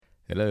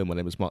Hello, my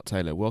name is Mark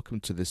Taylor. Welcome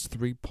to this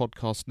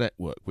 3-podcast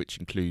network, which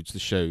includes the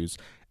shows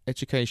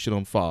Education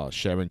on Fire,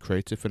 sharing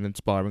creative and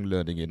inspiring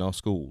learning in our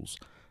schools;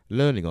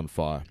 Learning on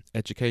Fire,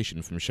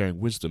 education from sharing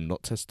wisdom,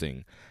 not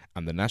testing;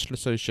 and the National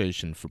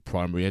Association for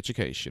Primary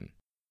Education.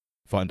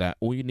 Find out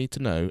all you need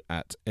to know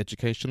at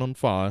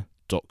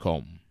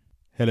educationonfire.com.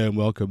 Hello and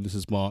welcome, this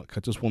is Mark.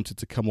 I just wanted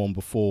to come on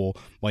before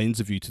my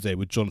interview today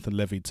with Jonathan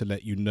Levy to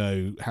let you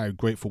know how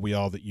grateful we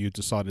are that you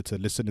decided to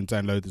listen and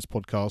download this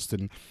podcast,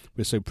 and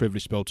we're so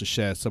privileged to be able to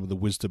share some of the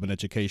wisdom and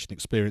education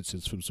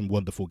experiences from some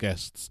wonderful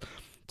guests.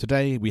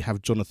 Today we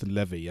have Jonathan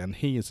Levy, and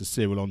he is a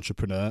serial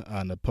entrepreneur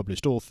and a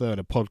published author and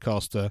a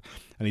podcaster,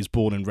 and he's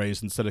born and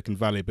raised in Silicon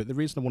Valley. But the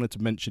reason I wanted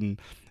to mention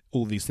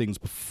all these things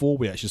before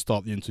we actually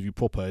start the interview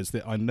proper is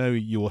that I know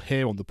you're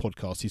here on the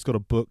podcast. He's got a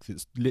book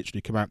that's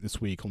literally come out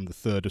this week on the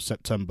 3rd of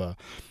September,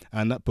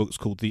 and that book's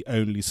called The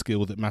Only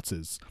Skill That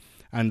Matters.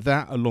 And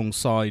that,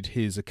 alongside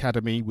his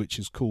academy, which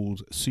is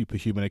called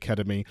Superhuman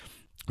Academy,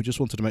 we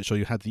just wanted to make sure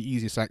you had the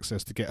easiest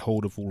access to get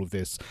hold of all of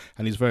this,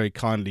 and he's very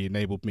kindly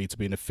enabled me to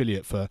be an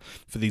affiliate for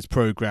these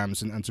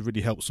programs and to really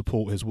help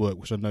support his work,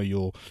 which I know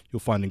you'll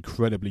find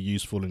incredibly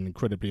useful and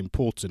incredibly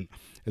important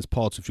as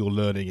part of your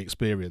learning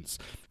experience.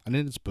 And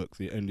in his book,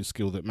 The Only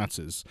Skill That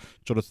Matters,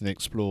 Jonathan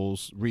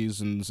explores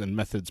reasons and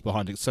methods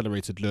behind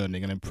accelerated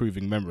learning and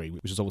improving memory,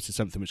 which is obviously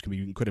something which can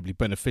be incredibly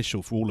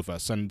beneficial for all of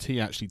us. And he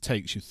actually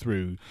takes you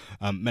through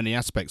many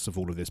aspects of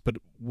all of this. But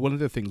one of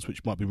the things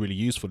which might be really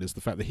useful is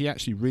the fact that he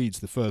actually reads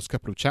the first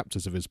couple of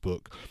chapters of his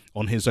book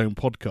on his own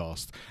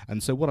podcast.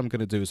 And so what I'm going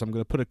to do is I'm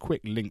going to put a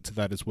quick link to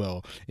that as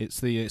well. It's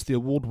the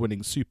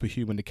award-winning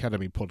Superhuman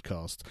Academy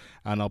podcast,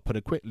 and I'll put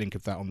a quick link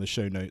of that on the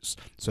show notes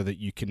so that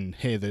you can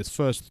hear those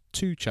first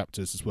 2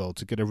 chapters as well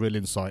to get a real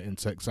insight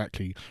into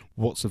exactly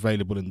what's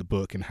available in the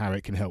book and how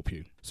it can help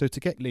you. So to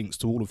get links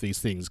to all of these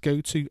things,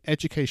 go to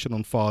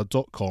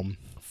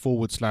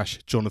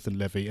educationonfire.com/Jonathan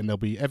Levy, and there'll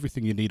be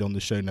everything you need on the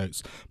show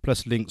notes,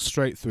 plus links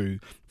straight through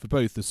for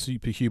both the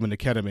Superhuman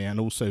Academy and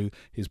also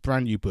his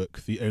brand new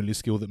book, The Only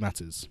Skill That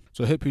Matters.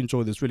 So I hope you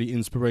enjoy this really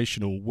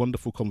inspirational,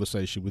 wonderful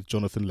conversation with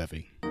Jonathan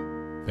Levy.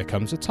 There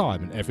comes a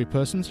time in every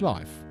person's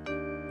life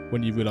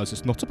when you realise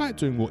it's not about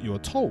doing what you are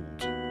told,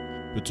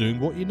 but doing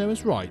what you know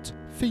is right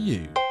for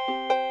you.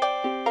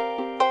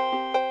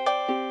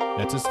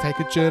 Let us take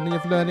a journey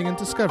of learning and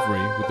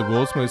discovery with the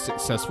world's most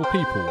successful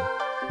people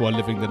who are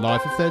living the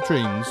life of their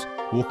dreams,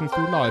 walking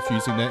through life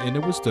using their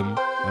inner wisdom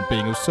and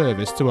being of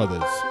service to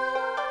others.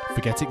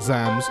 Forget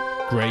exams,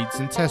 grades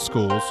and test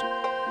scores.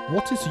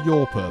 What is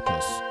your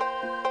purpose?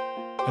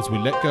 As we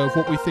let go of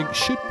what we think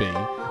should be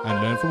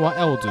and learn from our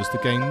elders to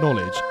gain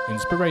knowledge,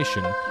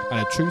 inspiration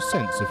and a true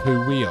sense of who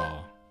we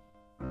are.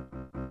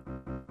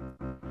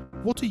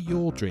 What are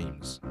your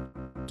dreams?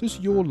 Does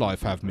your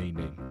life have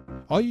meaning?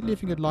 Are you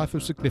living a life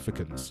of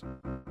significance?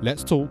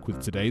 Let's talk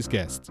with today's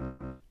guest.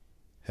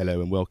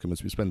 Hello and welcome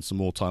as we spend some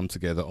more time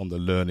together on the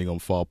Learning on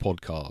Fire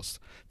podcast.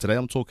 Today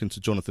I'm talking to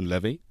Jonathan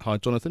Levy. Hi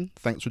Jonathan,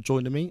 thanks for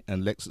joining me,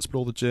 and let's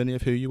explore the journey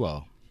of who you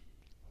are.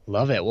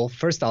 Love it. Well,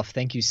 first off,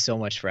 thank you so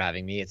much for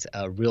having me. It's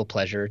a real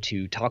pleasure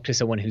to talk to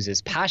someone who's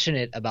as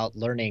passionate about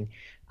learning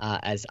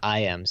as I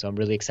am. So I'm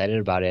really excited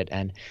about it.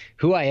 And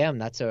who I am,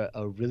 that's a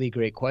really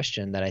great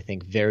question that I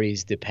think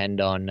varies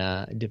depending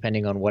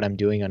on what I'm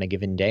doing on a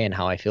given day and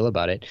how I feel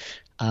about it.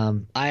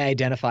 I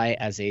identify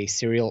as a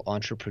serial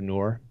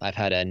entrepreneur. I've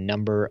had a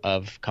number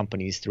of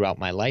companies throughout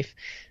my life.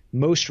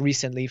 Most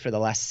recently, for the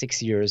last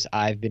 6 years,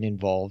 I've been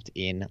involved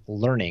in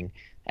learning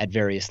at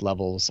various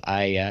levels.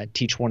 I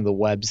teach one of the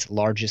web's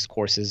largest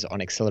courses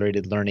on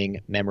accelerated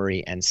learning,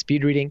 memory, and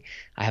speed reading.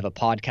 I have a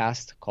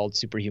podcast called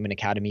Superhuman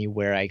Academy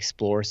where I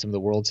explore some of the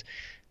world's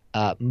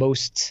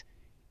most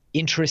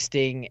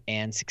interesting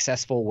and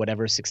successful,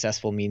 whatever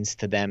successful means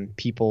to them,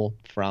 people,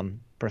 from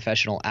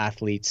professional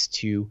athletes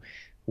to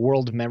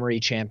world memory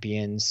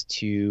champions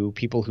to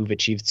people who've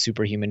achieved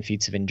superhuman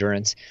feats of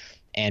endurance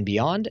and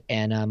beyond.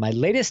 And my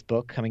latest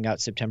book coming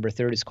out September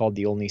 3rd is called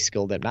The Only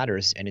Skill That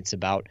Matters, and it's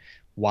about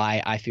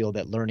why I feel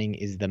that learning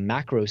is the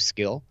macro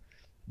skill,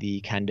 the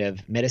kind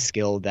of meta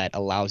skill that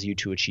allows you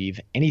to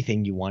achieve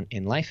anything you want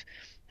in life.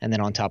 And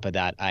then on top of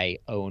that, I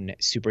own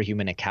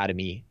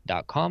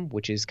superhumanacademy.com,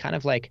 which is kind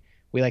of like,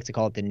 we like to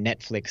call it the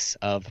Netflix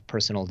of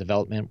personal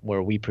development,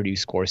 where we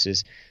produce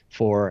courses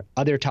for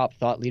other top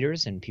thought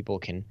leaders, and people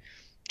can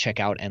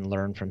check out and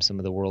learn from some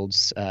of the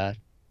world's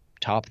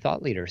top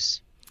thought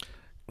leaders.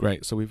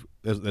 Great. So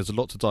there's a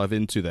lot to dive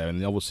into there,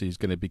 and obviously he's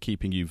going to be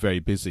keeping you very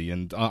busy.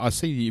 And I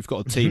see you've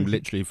got a team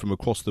literally from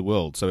across the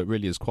world, so it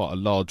really is quite a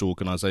large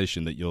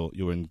organisation that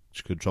you're in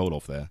control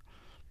of there.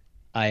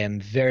 I am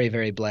very,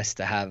 very blessed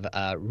to have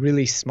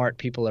really smart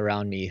people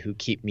around me who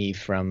keep me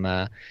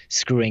from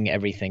screwing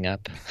everything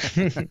up.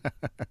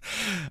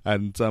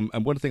 And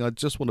one thing I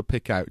just want to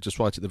pick out just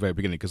right at the very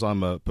beginning, because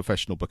I'm a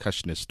professional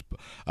percussionist,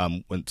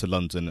 went to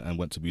London and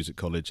went to music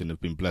college and have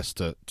been blessed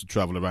to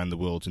travel around the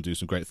world and do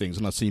some great things.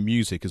 And I see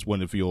music as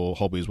one of your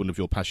hobbies, one of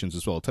your passions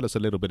as well. Tell us a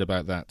little bit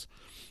about that.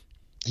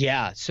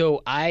 Yeah,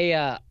 so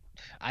I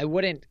I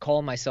wouldn't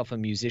call myself a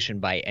musician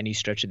by any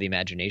stretch of the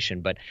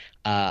imagination, but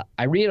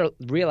I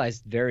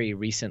realized very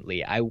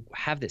recently I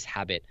have this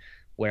habit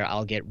where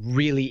I'll get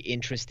really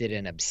interested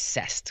and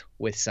obsessed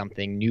with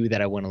something new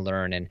that I want to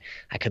learn. And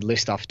I could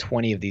list off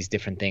 20 of these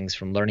different things,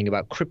 from learning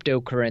about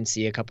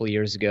cryptocurrency a couple of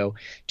years ago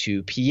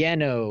to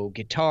piano,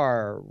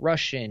 guitar,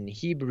 Russian,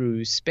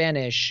 Hebrew,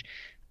 Spanish,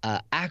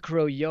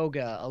 acro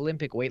yoga,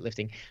 Olympic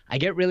weightlifting. I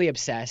get really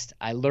obsessed.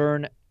 I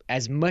learn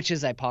as much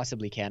as I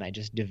possibly can. I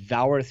just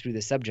devour through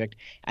the subject.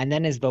 And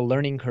then as the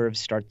learning curve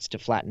starts to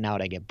flatten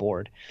out, I get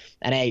bored.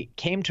 And I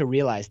came to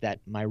realize that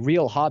my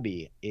real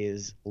hobby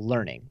is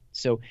learning.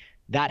 So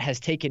that has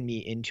taken me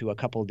into a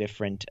couple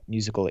different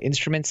musical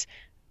instruments,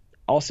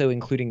 also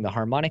including the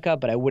harmonica,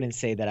 but I wouldn't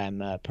say that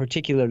I'm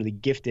particularly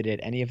gifted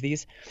at any of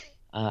these.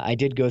 I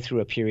did go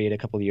through a period a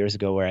couple of years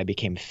ago where I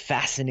became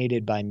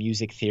fascinated by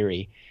music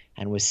theory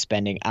and was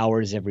spending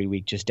hours every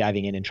week just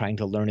diving in and trying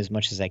to learn as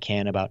much as I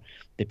can about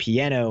the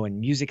piano and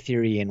music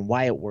theory and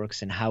why it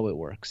works and how it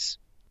works.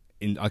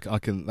 I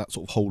can that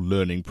sort of whole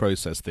learning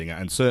process thing,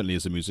 and certainly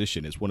as a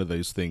musician, it's one of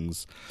those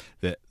things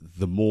that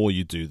the more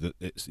you do, that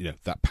it's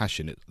that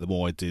passion. The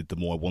more I did, the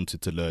more I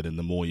wanted to learn, and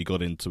the more you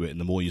got into it, and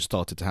the more you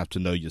started to have to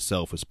know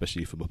yourself,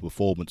 especially from a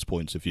performance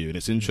point of view. And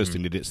it's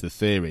interesting that it's the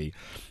theory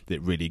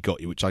that really got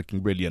you, which I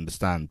can really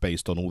understand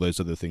based on all those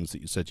other things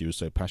that you said you were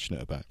so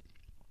passionate about.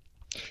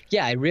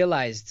 Yeah, I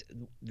realized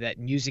that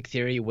music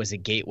theory was a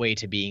gateway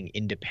to being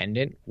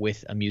independent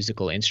with a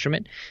musical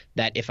instrument,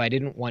 that if I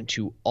didn't want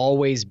to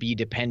always be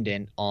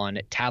dependent on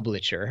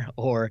tablature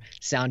or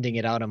sounding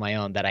it out on my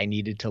own, that I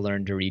needed to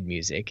learn to read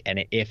music.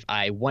 And if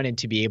I wanted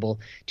to be able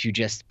to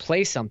just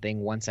play something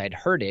once I'd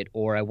heard it,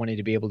 or I wanted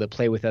to be able to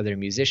play with other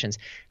musicians,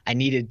 I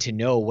needed to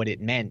know what it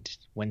meant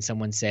when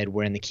someone said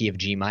we're in the key of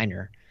G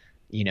minor,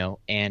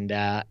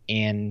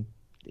 and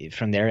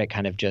from there, it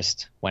kind of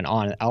just went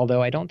on,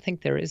 although I don't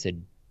think there is a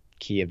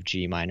key of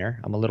G minor.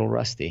 I'm a little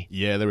rusty.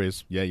 Yeah, there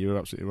is. Yeah, you're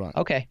absolutely right.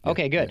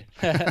 Okay, good.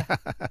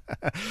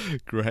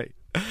 Great.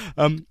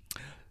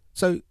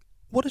 So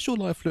what does your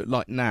life look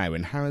like now,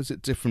 and how is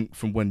it different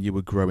from when you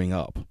were growing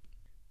up?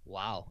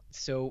 Wow.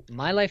 So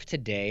my life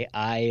today,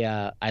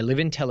 I live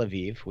in Tel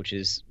Aviv, which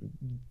is,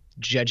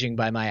 judging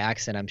by my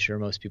accent, I'm sure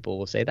most people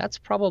will say that's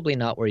probably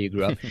not where you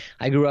grew up.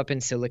 I grew up in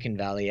Silicon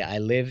Valley. I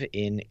live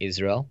in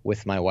Israel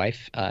with my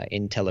wife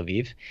in Tel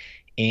Aviv,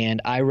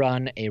 and I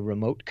run a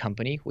remote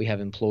company. We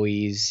have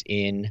employees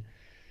in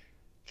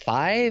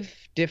 5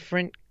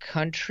 different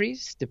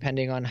countries,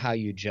 depending on how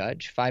you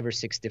judge, 5 or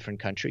 6 different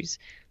countries,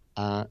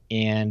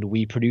 and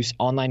we produce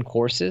online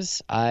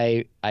courses.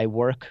 I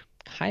work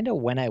kind of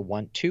when I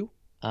want to.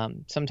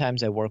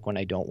 Sometimes I work when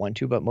I don't want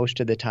to, but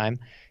most of the time,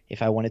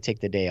 if I want to take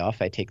the day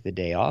off, I take the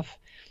day off.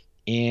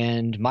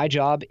 And my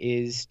job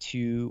is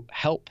to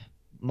help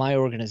my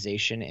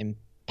organization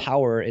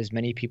empower as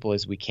many people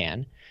as we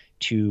can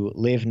to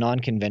live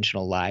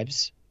non-conventional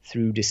lives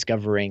through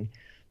discovering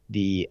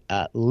the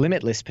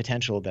limitless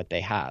potential that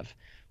they have,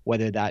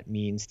 whether that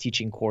means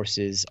teaching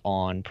courses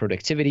on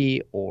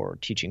productivity or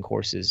teaching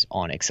courses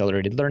on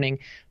accelerated learning,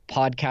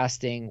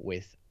 podcasting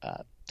with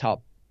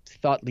top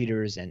thought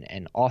leaders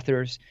and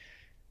authors.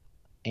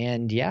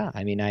 And yeah,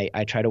 I mean,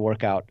 I try to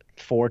work out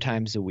 4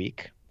 times a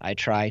week. I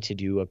try to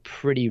do a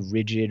pretty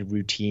rigid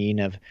routine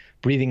of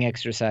breathing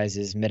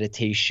exercises,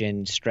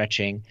 meditation,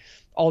 stretching,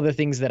 all the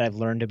things that I've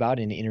learned about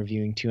in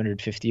interviewing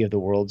 250 of the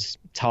world's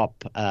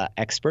top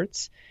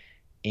experts.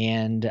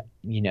 And,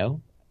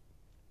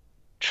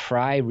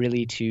 try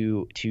really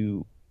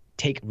to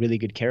take really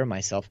good care of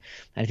myself.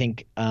 I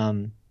think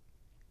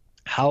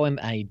how am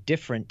I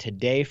different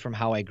today from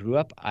how I grew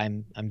up?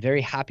 I'm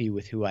very happy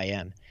with who I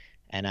am,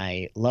 and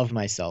I love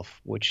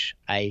myself, which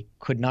I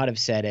could not have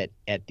said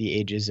at the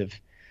ages of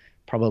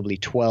probably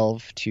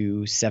 12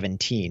 to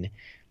 17.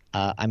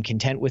 I'm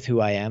content with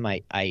who I am.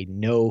 I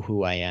know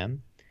who I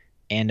am,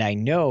 and I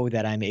know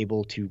that I'm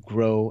able to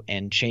grow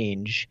and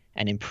change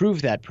and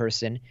improve that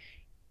person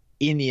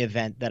in the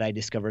event that I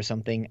discover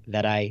something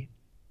that I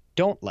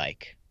don't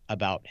like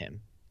about him.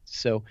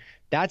 So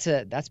that's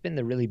been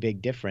the really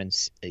big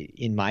difference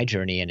in my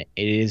journey, and it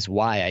is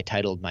why I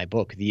titled my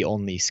book "The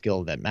Only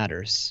Skill That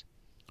Matters."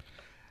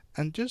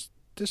 And just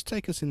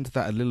take us into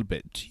that a little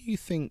bit. Do you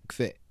think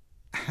that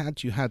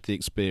had you had the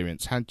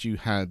experience, had you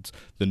had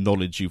the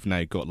knowledge you've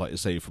now got, like I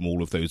say, from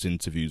all of those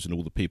interviews and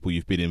all the people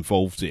you've been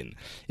involved in,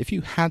 if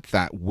you had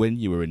that when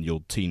you were in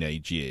your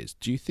teenage years,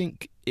 do you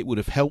think it would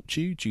have helped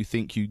you? Do you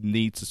think you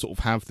need to sort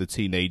of have the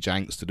teenage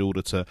angst in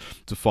order to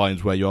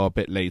find where you are a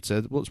bit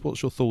later?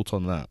 What's your thought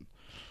on that?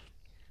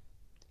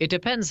 It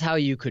depends how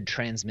you could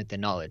transmit the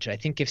knowledge. I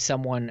think if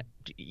someone,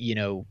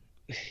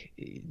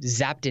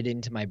 zapped it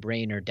into my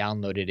brain or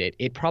downloaded it,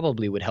 it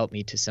probably would help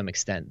me to some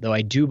extent. Though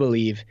I do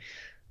believe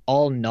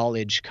all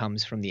knowledge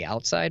comes from the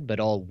outside, but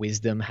all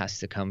wisdom has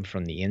to come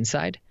from the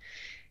inside.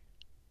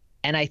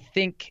 And I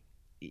think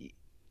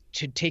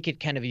to take it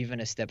kind of even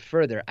a step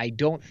further, I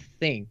don't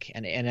think,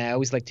 and I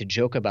always like to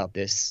joke about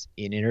this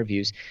in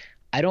interviews,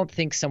 I don't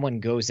think someone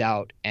goes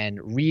out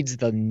and reads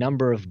the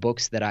number of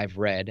books that I've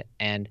read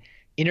and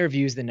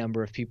interviews the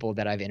number of people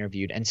that I've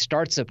interviewed and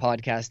starts a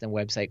podcast and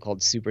website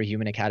called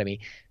Superhuman Academy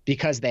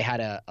because they had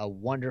a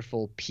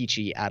wonderful,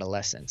 peachy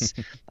adolescence.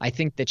 I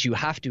think that you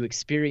have to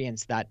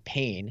experience that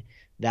pain,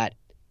 that,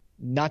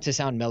 not to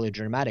sound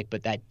melodramatic,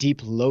 but that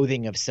deep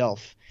loathing of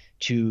self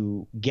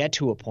to get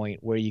to a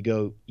point where you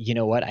go, you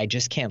know what, I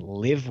just can't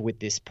live with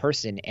this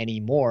person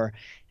anymore.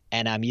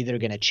 And I'm either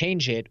going to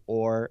change it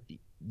or,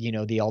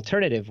 the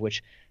alternative,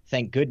 which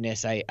thank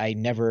goodness I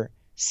never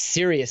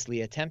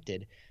seriously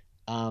attempted.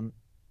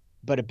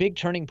 But a big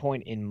turning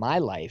point in my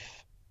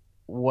life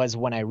was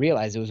when I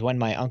realized, it was when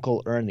my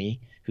uncle Ernie,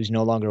 who's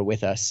no longer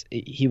with us,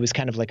 he was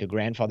kind of like a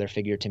grandfather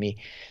figure to me.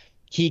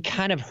 He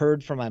kind of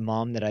heard from my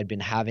mom that I'd been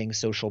having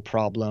social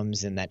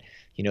problems and that,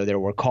 there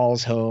were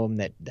calls home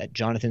that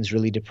Jonathan's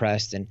really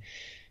depressed. And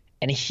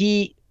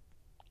he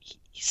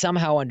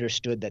somehow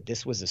understood that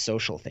this was a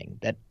social thing,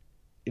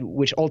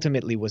 which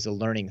ultimately was a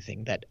learning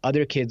thing, that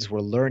other kids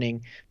were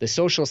learning the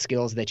social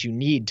skills that you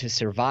need to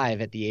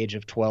survive at the age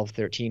of 12,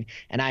 13,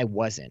 and I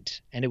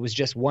wasn't. And it was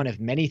just one of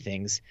many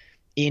things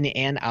in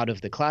and out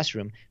of the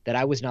classroom that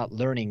I was not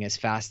learning as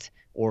fast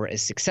or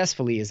as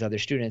successfully as other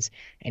students.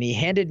 And he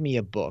handed me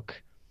a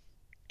book,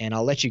 and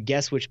I'll let you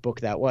guess which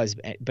book that was,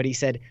 but he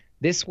said,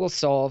 "This will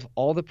solve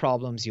all the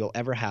problems you'll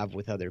ever have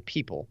with other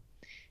people."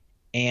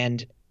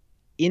 And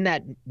in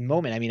that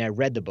moment, I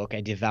read the book,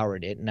 I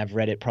devoured it, and I've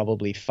read it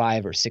probably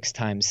 5 or 6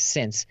 times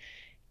since.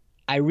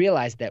 I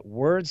realized that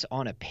words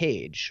on a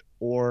page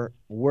or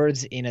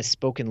words in a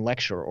spoken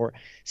lecture or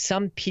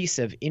some piece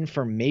of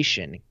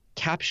information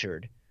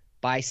captured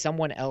by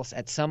someone else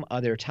at some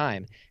other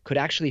time could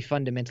actually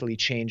fundamentally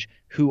change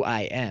who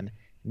I am,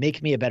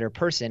 make me a better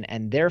person,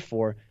 and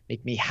therefore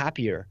make me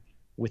happier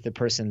with the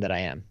person that I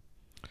am.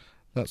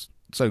 That's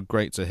so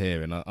great to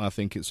hear, and I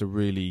think it's a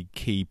really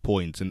key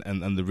point,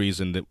 and the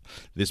reason that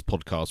this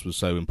podcast was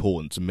so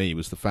important to me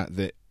was the fact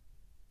that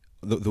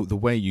the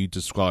way you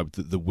described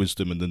the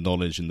wisdom and the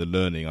knowledge and the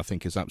learning, I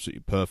think is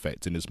absolutely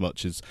perfect, in as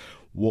much as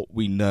what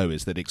we know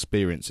is that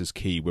experience is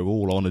key. We're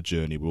all on a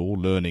journey, we're all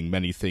learning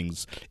many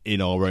things in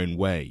our own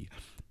way,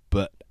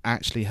 but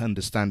actually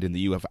understanding that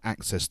you have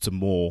access to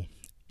more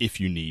if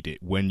you need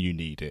it, when you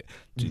need it,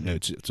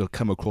 to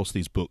come across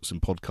these books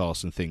and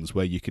podcasts and things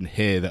where you can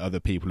hear that other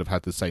people have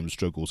had the same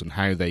struggles and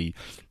how they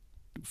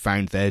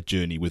found their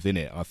journey within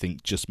it, I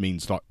think just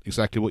means, like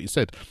exactly what you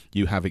said,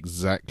 you have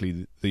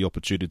exactly the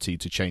opportunity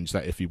to change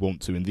that if you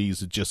want to, and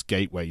these are just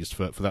gateways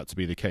for that to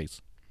be the case.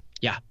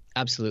 Yeah,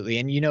 absolutely.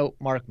 And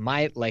Mark,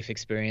 my life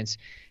experience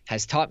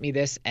has taught me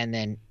this, and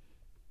then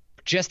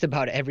just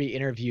about every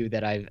interview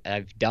that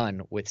I've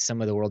done with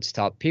some of the world's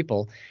top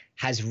people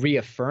has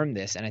reaffirmed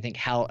this. And I think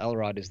Hal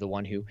Elrod is the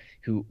one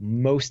who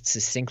most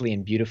succinctly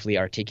and beautifully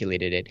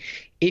articulated it.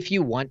 If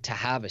you want to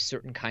have a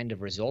certain kind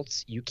of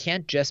results, you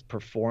can't just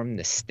perform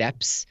the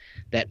steps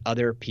that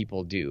other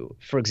people do.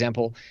 For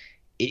example,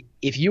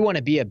 if you want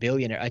to be a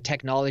billionaire, a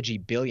technology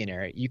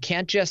billionaire, you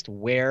can't just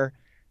wear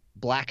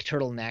black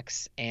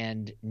turtlenecks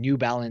and New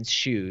Balance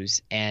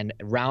shoes and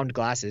round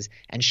glasses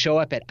and show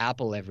up at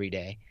Apple every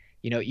day.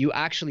 You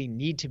actually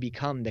need to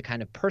become the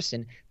kind of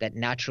person that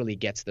naturally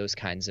gets those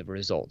kinds of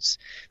results.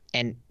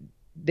 And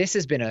this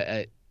has been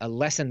a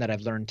lesson that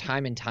I've learned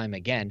time and time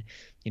again.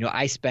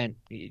 I spent,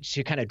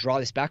 to kind of draw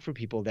this back for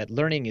people, that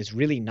learning is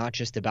really not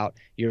just about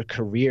your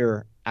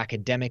career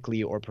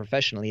academically or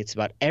professionally. It's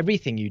about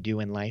everything you do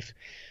in life.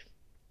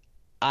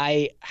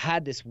 I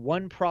had this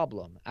one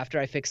problem after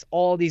I fixed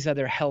all these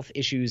other health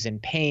issues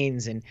and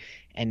pains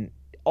and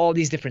all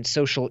these different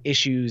social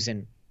issues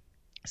and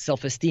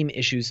self-esteem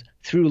issues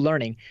through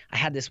learning. I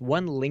had this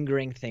one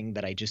lingering thing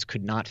that I just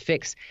could not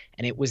fix,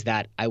 and it was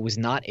that I was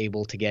not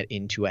able to get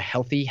into a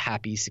healthy,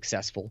 happy,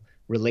 successful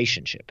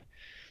relationship.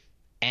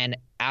 And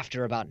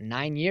after about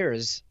 9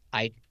 years,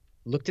 I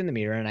looked in the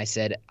mirror and I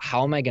said,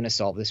 how am I going to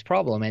solve this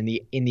problem? And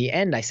in the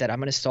end, I said, I'm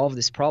going to solve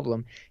this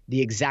problem the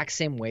exact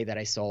same way that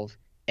I solve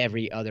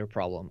every other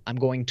problem. I'm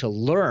going to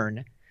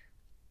learn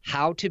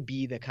how to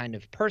be the kind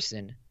of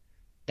person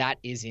that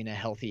is in a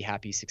healthy,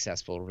 happy,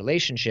 successful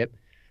relationship.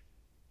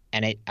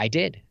 And I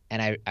did.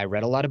 And I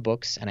read a lot of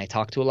books, and I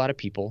talked to a lot of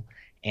people,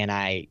 and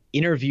I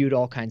interviewed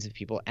all kinds of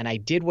people, and I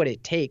did what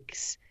it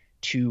takes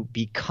to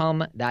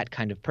become that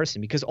kind of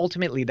person, because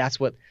ultimately that's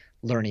what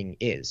learning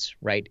is,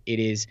 right? It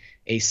is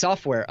a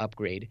software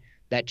upgrade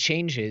that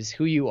changes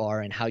who you are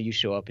and how you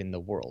show up in the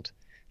world,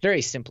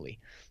 very simply.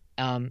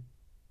 And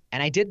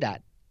I did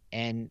that.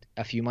 And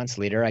a few months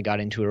later, I got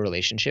into a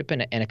relationship,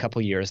 and a couple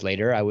of years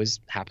later, I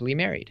was happily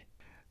married.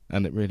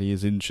 And it really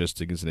is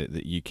interesting, isn't it,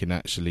 that you can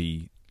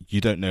actually,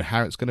 you don't know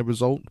how it's going to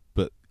result,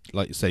 but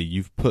like you say,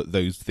 you've put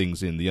those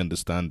things in, the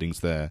understandings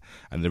there,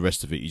 and the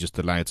rest of it you just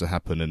allow it to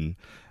happen,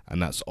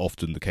 and that's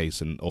often the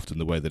case and often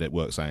the way that it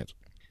works out.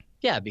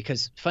 Yeah,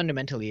 because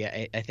fundamentally,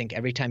 I think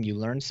every time you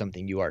learn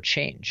something, you are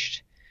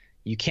changed.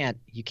 You can't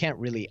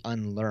really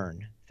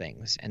unlearn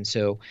things. And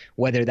so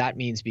whether that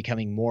means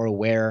becoming more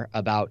aware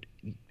about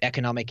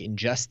economic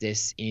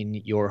injustice in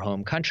your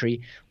home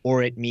country,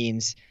 or it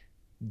means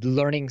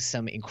learning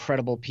some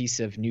incredible piece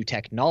of new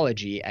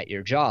technology at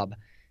your job,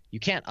 you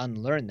can't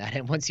unlearn that.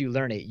 And once you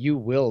learn it, you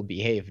will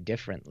behave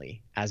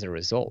differently as a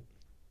result.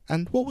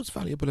 And what was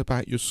valuable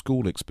about your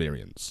school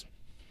experience?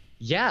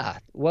 Yeah,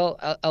 well,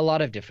 a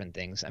lot of different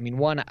things. I mean,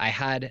 one, I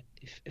had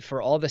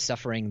for all the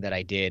suffering that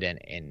I did,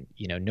 and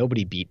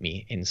nobody beat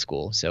me in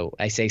school. So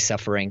I say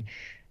suffering,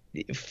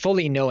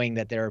 fully knowing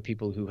that there are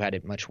people who had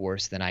it much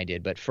worse than I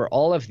did. But for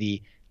all of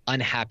the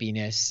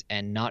unhappiness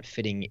and not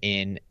fitting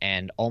in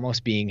and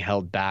almost being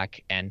held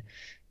back and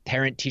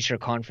parent-teacher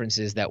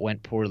conferences that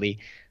went poorly,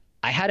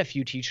 I had a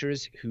few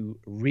teachers who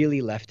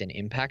really left an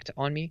impact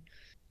on me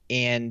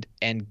and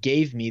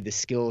gave me the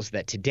skills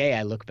that today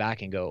I look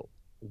back and go,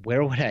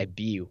 where would I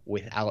be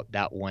without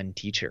that one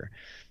teacher?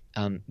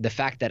 The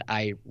fact that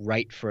I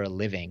write for a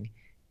living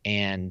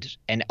and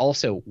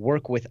also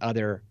work with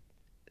other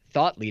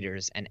thought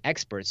leaders and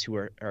experts who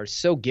are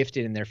so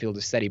gifted in their field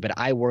of study, but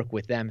I work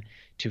with them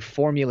to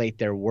formulate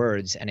their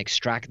words and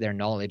extract their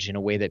knowledge in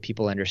a way that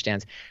people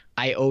understand.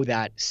 I owe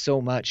that so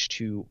much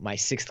to my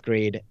 6th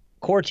grade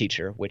core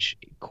teacher, which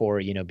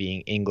core,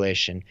 being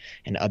English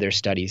and other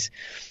studies.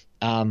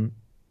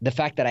 The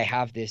fact that I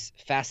have this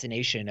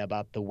fascination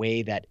about the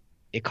way that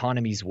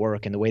economies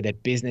work and the way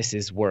that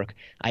businesses work,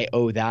 I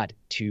owe that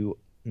to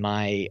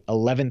my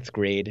 11th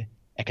grade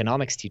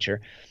economics teacher,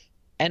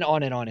 and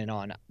on and on and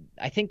on.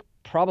 I think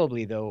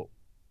probably, though,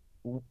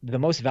 the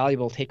most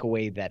valuable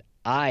takeaway that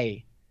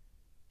I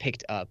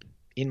picked up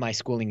in my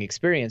schooling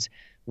experience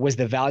was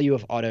the value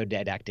of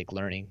autodidactic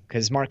learning.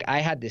 Because, Mark,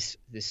 I had this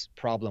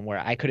problem where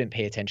I couldn't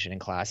pay attention in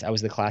class. I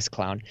was the class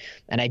clown,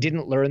 and I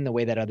didn't learn the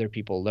way that other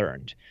people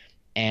learned.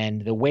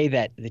 And the way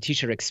that the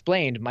teacher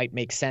explained might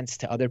make sense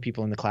to other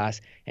people in the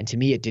class, and to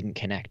me, it didn't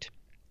connect.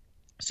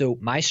 So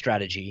my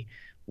strategy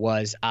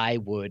was I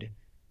would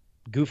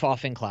goof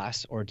off in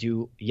class or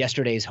do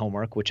yesterday's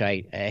homework, which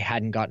I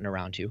hadn't gotten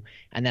around to,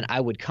 and then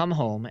I would come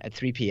home at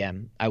 3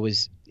 p.m. I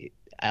was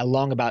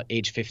along about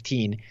age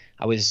 15.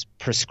 I was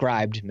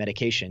prescribed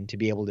medication to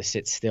be able to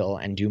sit still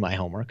and do my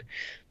homework.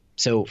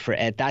 So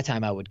at that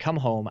time, I would come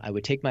home, I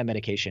would take my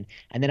medication,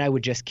 and then I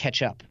would just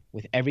catch up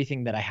with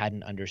everything that I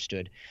hadn't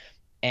understood.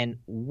 And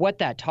what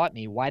that taught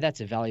me, why that's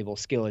a valuable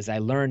skill, is I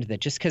learned that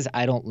just because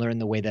I don't learn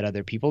the way that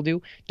other people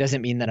do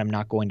doesn't mean that I'm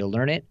not going to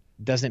learn it,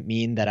 doesn't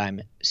mean that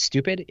I'm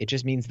stupid. It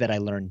just means that I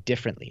learn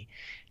differently.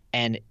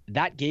 And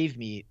that gave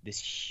me this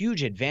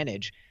huge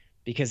advantage,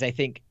 because I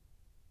think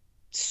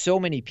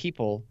so many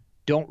people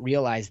don't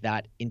realize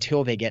that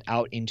until they get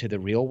out into the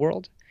real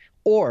world,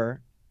 or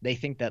they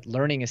think that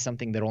learning is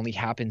something that only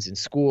happens in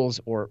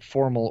schools or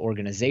formal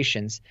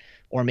organizations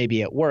or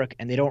maybe at work,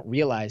 and they don't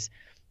realize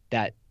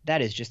that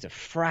that is just a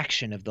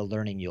fraction of the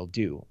learning you'll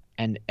do.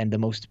 And the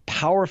most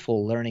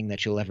powerful learning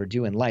that you'll ever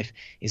do in life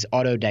is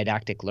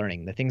autodidactic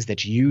learning, the things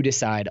that you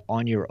decide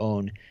on your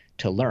own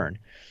to learn.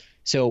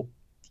 So,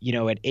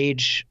 at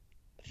age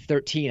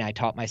 13, I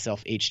taught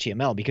myself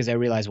HTML because I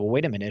realized, well,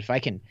 wait a minute, if I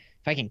can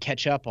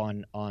catch up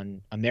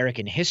on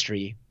American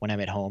history when I'm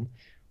at home,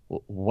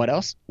 what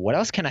else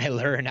can I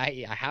learn?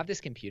 I have this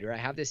computer, I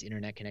have this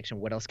internet connection.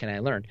 What else can I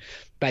learn?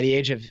 By the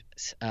age of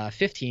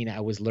 15,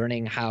 I was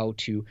learning how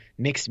to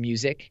mix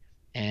music,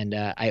 and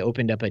I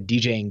opened up a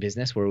DJing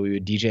business where we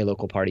would DJ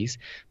local parties.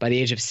 By the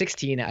age of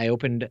 16, I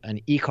opened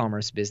an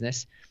e-commerce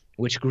business,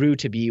 which grew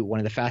to be one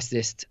of the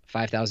fastest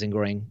 5,000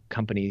 growing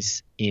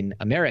companies in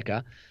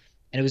America.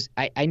 And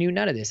I knew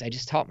none of this. I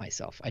just taught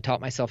myself. I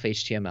taught myself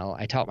HTML.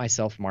 I taught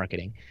myself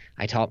marketing.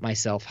 I taught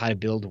myself how to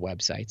build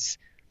websites.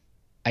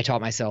 I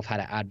taught myself how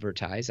to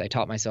advertise. I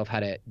taught myself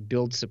how to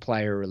build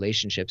supplier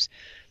relationships.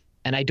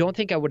 And I don't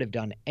think I would have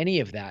done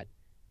any of that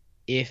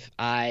if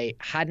I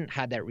hadn't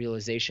had that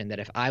realization that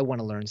if I want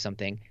to learn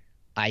something,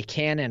 I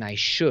can and I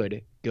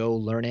should go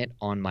learn it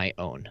on my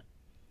own.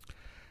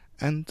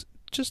 And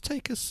just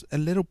take us a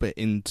little bit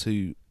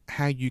into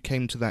how you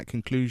came to that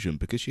conclusion,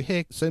 because you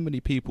hear so many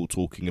people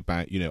talking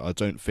about, I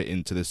don't fit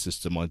into this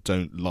system, I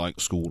don't like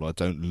school, I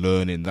don't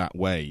learn in that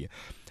way.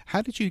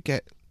 How did you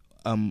get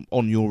on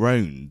your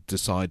own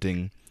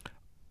deciding,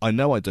 I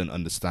know I don't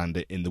understand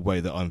it in the way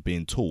that I'm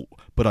being taught,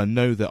 but I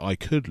know that I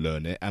could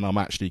learn it and I'm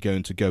actually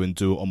going to go and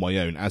do it on my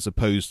own, as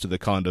opposed to the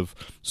kind of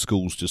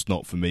school's just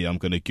not for me, I'm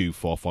going to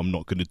goof off, I'm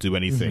not going to do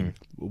anything.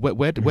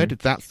 Mm-hmm. Where did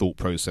that thought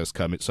process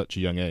come at such a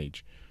young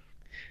age?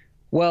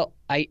 Well,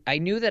 I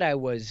knew that I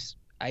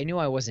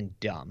wasn't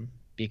dumb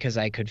because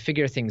I could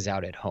figure things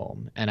out at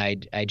home, and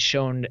I'd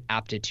shown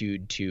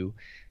aptitude to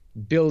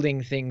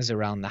building things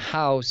around the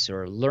house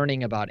or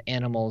learning about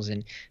animals.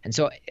 And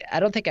so I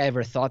don't think I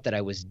ever thought that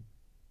I was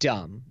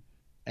dumb.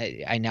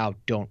 I now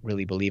don't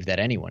really believe that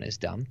anyone is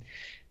dumb.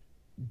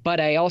 But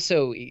I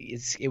also,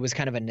 it was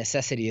kind of a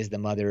necessity as the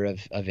mother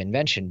of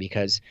invention,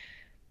 because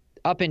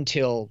up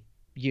until,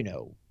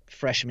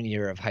 freshman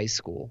year of high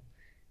school,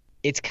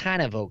 it's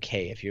kind of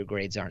okay if your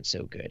grades aren't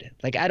so good.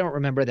 Like, I don't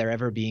remember there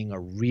ever being a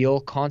real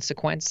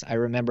consequence. I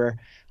remember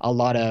a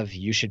lot of,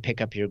 you should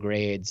pick up your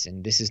grades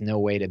and this is no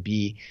way to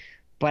be.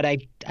 But I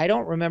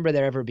don't remember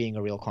there ever being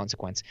a real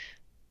consequence.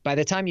 By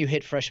the time you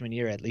hit freshman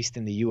year, at least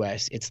in the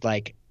US, it's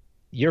like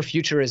your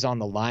future is on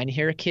the line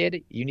here,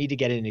 kid. You need to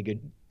get into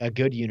a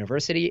good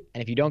university.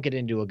 And if you don't get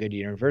into a good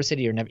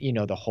university, or never,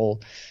 the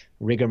whole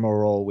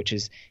rigmarole, which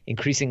is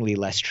increasingly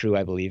less true,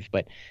 I believe.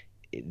 But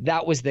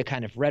that was the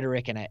kind of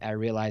rhetoric. And I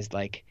realized,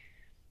 I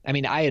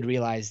had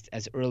realized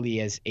as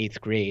early as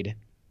 8th grade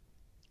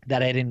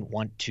that I didn't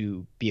want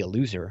to be a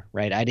loser,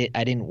 right? I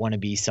didn't want to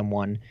be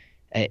someone,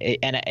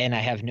 and I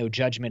have no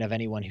judgment of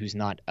anyone who's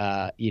not,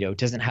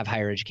 doesn't have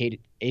higher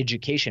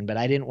education, but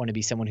I didn't want to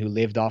be someone who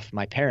lived off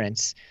my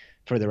parents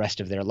for the rest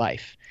of their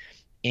life.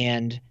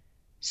 And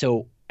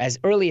so as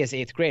early as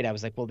 8th grade, I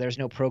was like, well, there's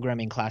no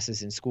programming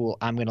classes in school.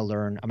 I'm going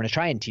to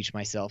try and teach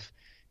myself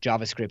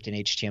JavaScript and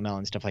HTML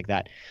and stuff like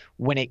that.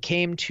 When it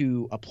came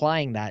to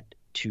applying that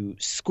to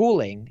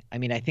schooling,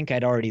 I think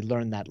I'd already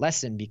learned that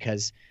lesson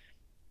because,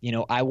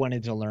 I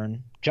wanted to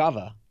learn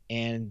Java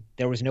and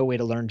there was no way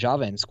to learn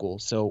Java in school.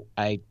 So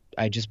I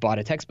just bought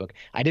a textbook.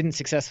 I didn't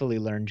successfully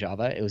learn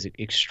Java. It was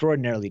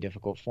extraordinarily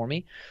difficult for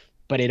me,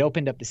 but it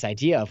opened up this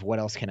idea of what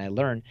else can I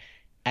learn?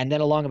 And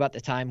then along about the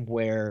time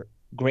where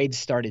grades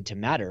started to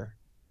matter,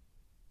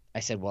 I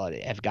said, well,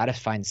 I've got to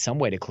find some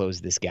way to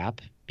close this gap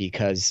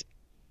because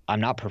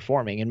I'm not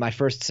performing. In my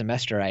first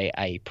semester,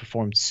 I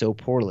performed so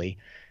poorly.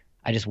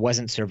 I just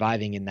wasn't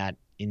surviving in that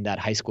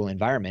high school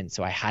environment.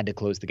 So I had to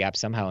close the gap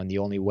somehow. And the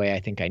only way I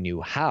think I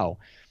knew how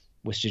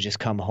was to just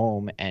come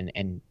home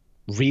and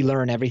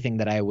relearn everything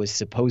that I was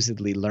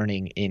supposedly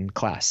learning in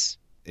class.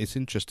 It's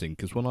interesting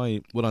because when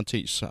I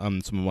teach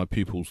some of my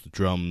pupils the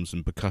drums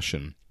and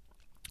percussion,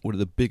 one of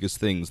the biggest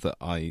things that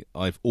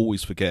I've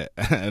always forget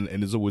and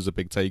is always a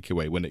big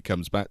takeaway when it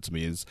comes back to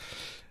me is,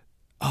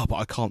 but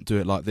I can't do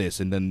it like this.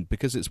 And then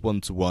because it's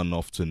one-to-one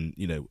often,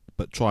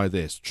 but try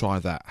this, try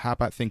that. How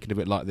about thinking of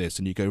it like this?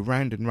 And you go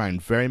round and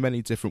round very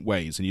many different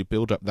ways and you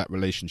build up that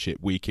relationship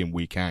week in,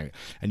 week out.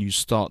 And you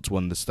start to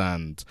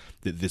understand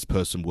that this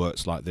person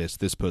works like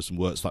this person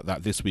works like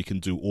that. This we can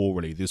do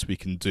orally, this we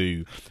can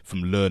do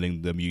from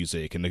learning the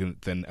music and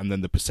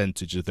then the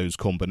percentage of those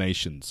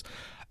combinations.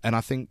 And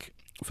I think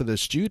for the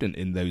student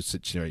in those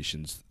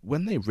situations,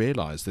 when they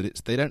realise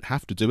that they don't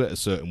have to do it a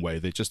certain way,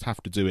 they just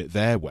have to do it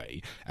their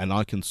way, and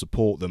I can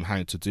support them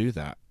how to do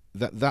that.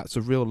 That's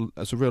a real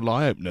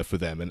eye opener for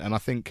them, and I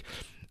think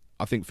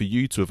for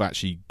you to have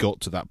actually got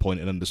to that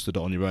point and understood it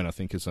on your own, I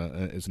think is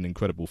an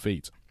incredible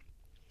feat.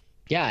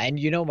 Yeah, and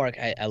Mark,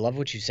 I love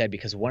what you said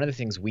because one of the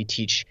things we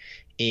teach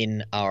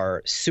in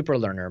our Super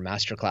Learner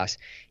Masterclass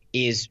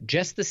is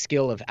just the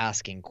skill of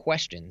asking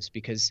questions,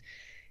 because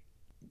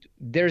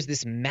there's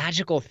this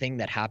magical thing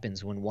that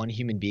happens when one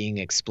human being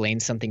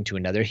explains something to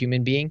another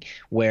human being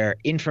where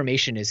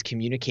information is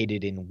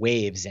communicated in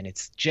waves, and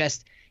it's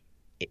just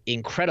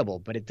incredible,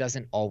 but it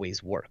doesn't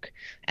always work.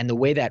 And the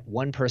way that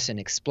one person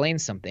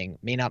explains something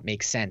may not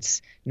make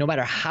sense. No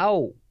matter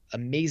how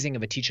amazing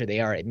of a teacher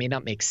they are, it may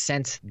not make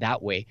sense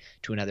that way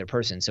to another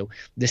person. So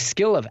the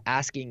skill of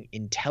asking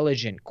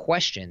intelligent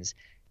questions,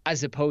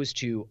 as opposed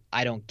to,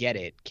 I don't get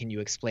it, can you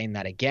explain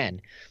that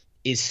again,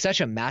 is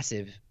such a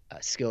massive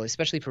skill,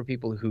 especially for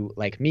people who,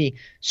 like me,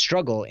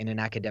 struggle in an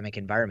academic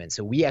environment.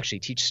 So we actually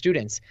teach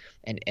students,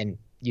 and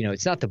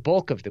it's not the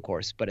bulk of the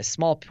course, but a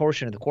small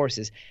portion of the course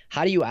is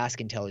how do you ask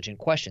intelligent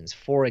questions?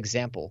 For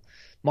example,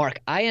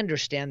 Mark, I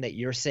understand that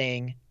you're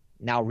saying,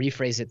 now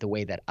rephrase it the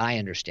way that I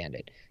understand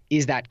it.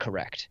 Is that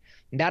correct?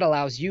 And that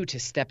allows you to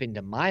step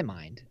into my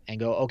mind and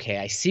go, okay,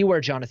 I see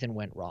where Jonathan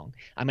went wrong.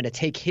 I'm going to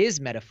take his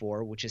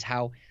metaphor, which is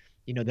how,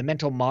 the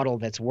mental model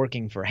that's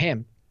working for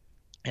him,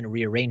 and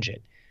rearrange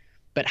it.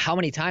 But how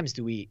many times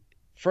do we,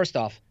 first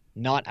off,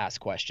 not ask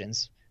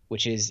questions,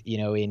 which is,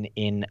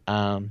 in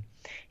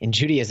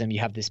Judaism, you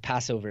have this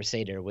Passover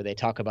Seder where they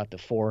talk about the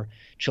 4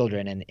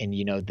 children, and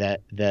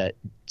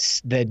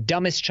the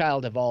dumbest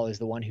child of all is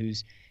the one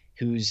who's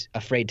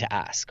afraid to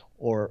ask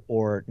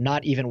or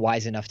not even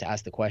wise enough to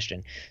ask the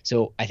question.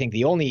 So I think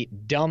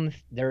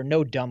there are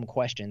no dumb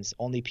questions,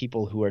 only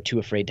people who are too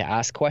afraid to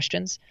ask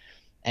questions,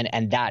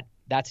 and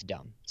that's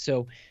dumb.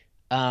 So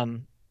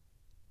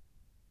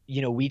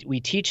we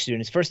teach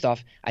students, first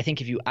off, I think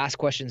if you ask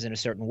questions in a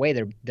certain way,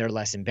 they're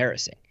less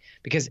embarrassing,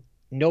 because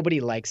nobody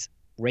likes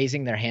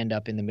raising their hand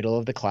up in the middle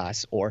of the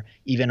class or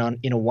even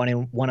in a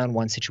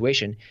one-on-one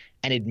situation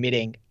and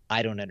admitting,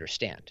 I don't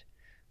understand.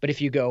 But if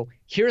you go,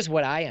 here's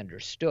what I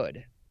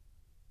understood,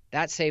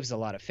 that saves a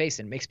lot of face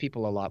and makes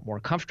people a lot more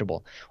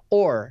comfortable.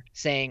 Or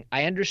saying,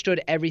 I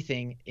understood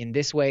everything in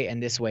this way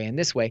and this way and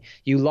this way.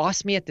 You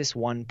lost me at this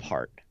one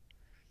part.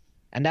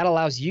 And that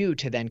allows you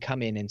to then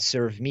come in and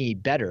serve me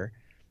better.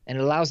 And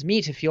it allows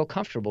me to feel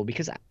comfortable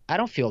because I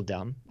don't feel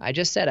dumb. I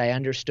just said I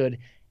understood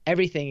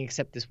everything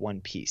except this one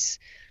piece.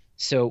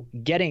 So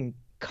getting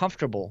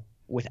comfortable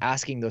with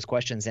asking those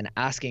questions and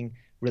asking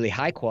really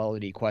high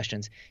quality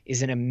questions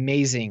is an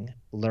amazing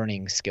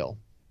learning skill.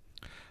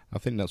 I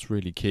think that's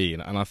really key.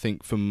 And I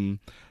think from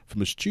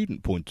a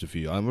student point of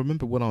view, I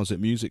remember when I was at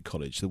music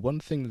college, the one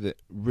thing that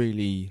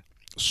really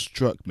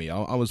struck me,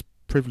 I was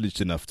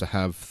privileged enough to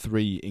have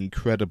three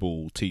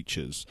incredible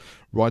teachers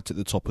right at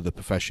the top of the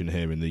profession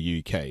here in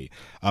the UK,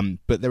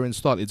 but they're in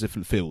slightly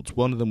different fields.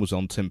 One of them was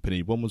on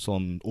timpani, one was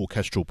on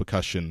orchestral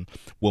percussion,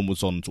 one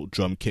was on sort of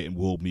drum kit and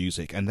world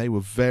music, and they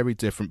were very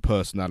different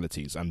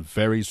personalities and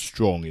very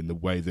strong in the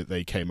way that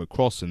they came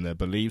across in their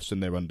beliefs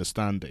and their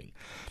understanding.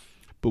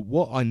 But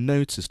what I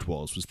noticed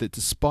was that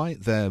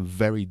despite their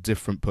very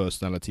different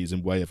personalities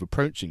and way of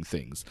approaching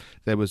things,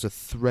 there was a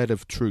thread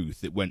of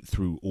truth that went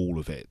through all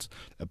of it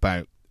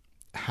about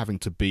having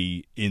to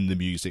be in the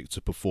music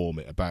to perform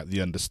it, about the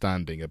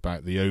understanding,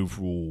 about the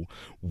overall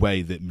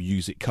way that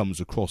music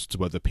comes across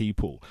to other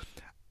people.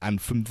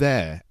 And from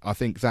there, I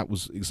think that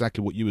was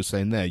exactly what you were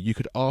saying there. You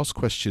could ask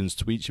questions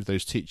to each of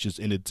those teachers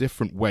in a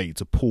different way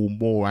to pull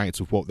more out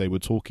of what they were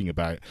talking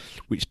about,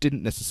 which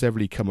didn't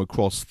necessarily come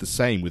across the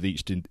same with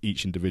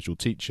each individual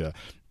teacher,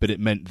 but it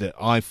meant that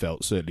I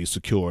felt certainly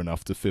secure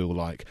enough to feel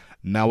like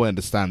now I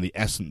understand the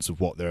essence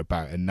of what they're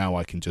about, and now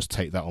I can just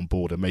take that on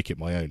board and make it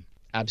my own.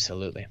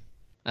 Absolutely.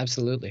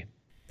 Absolutely.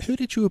 Who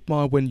did you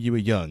admire when you were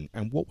young,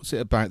 and what was it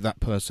about that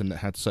person that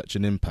had such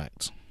an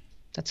impact?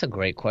 That's a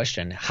great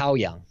question. How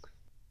young?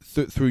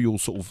 Through your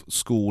sort of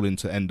school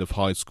into end of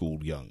high school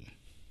young?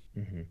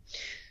 Mm-hmm.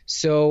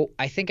 So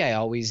I think I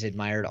always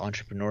admired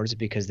entrepreneurs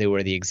because they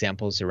were the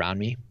examples around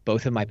me.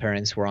 Both of my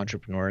parents were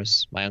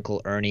entrepreneurs. My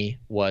uncle Ernie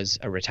was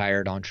a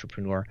retired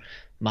entrepreneur.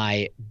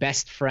 My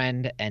best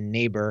friend and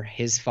neighbor,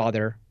 his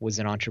father was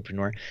an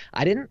entrepreneur.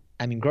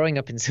 Growing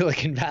up in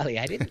Silicon Valley,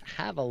 I didn't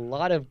have a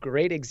lot of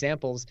great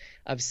examples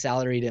of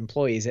salaried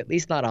employees, at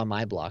least not on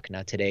my block.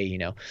 Now today,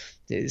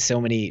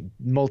 so many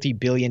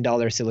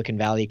multi-billion-dollar Silicon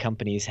Valley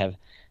companies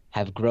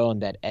have grown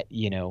that,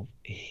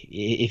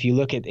 if you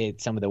look at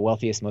it, some of the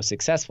wealthiest, most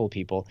successful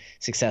people,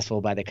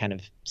 successful by the kind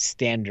of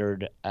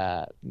standard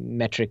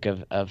metric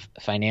of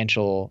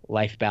financial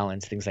life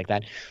balance, things like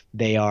that,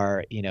 they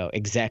are,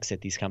 execs at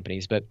these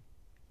companies. But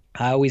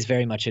I always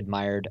very much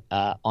admired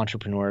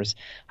entrepreneurs.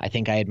 I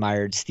think I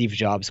admired Steve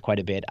Jobs quite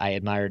a bit. I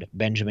admired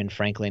Benjamin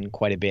Franklin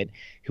quite a bit,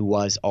 who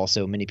was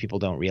also, many people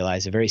don't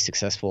realize, a very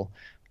successful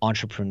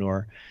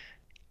entrepreneur.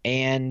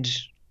 And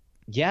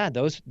yeah,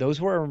 those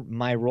were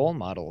my role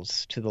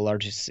models to the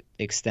largest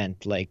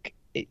extent. Like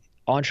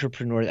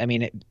entrepreneurs,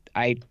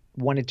 I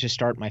wanted to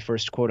start my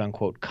first quote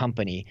unquote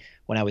company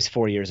when I was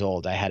 4 years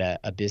old. I had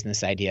a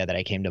business idea that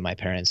I came to my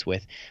parents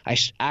with. I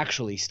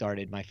actually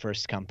started my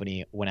first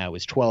company when I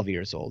was 12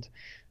 years old.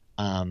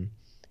 And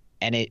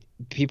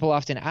people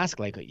often ask,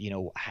 like,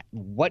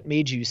 what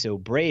made you so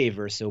brave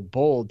or so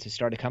bold to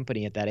start a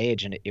company at that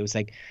age? And it was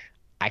like,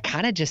 I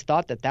kind of just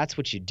thought that that's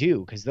what you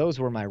do, because those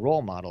were my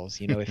role models.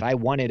 If I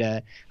wanted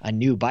a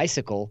new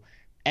bicycle,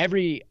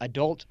 every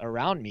adult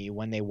around me,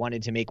 when they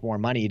wanted to make more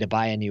money to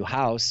buy a new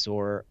house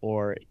or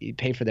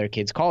pay for their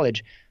kids'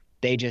 college,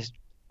 they just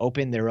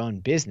opened their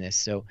own business.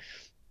 So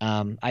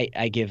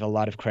I give a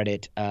lot of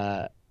credit,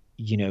 to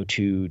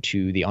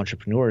the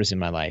entrepreneurs in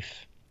my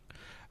life.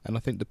 And I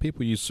think the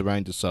people you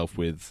surround yourself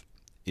with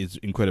is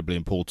incredibly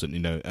important,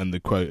 and the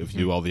quote of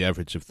you are the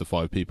average of the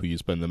 5 people you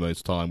spend the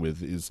most time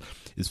with is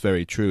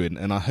very true.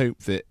 And I hope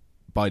that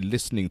by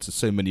listening to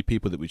so many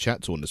people that we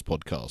chat to on this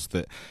podcast,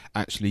 that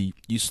actually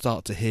you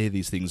start to hear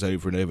these things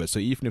over and over. So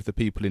even if the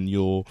people in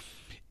your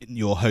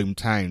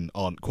hometown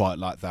aren't quite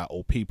like that,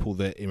 or people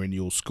that are in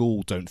your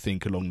school don't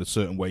think along the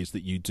certain ways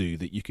that you do,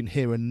 that you can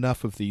hear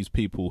enough of these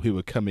people who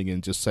are coming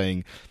and just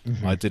saying,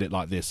 I did it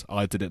like this,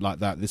 I did it like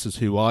that, this is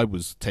who I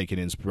was taking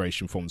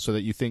inspiration from, so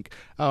that you think,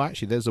 oh,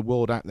 actually there's a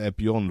world out there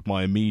beyond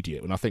my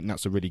immediate. And I think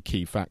that's a really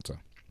key factor.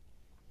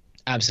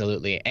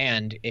 Absolutely.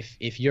 And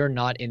if you're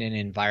not in an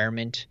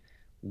environment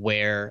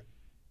where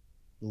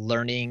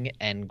learning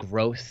and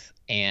growth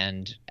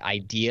and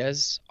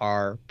ideas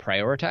are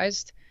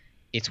prioritized,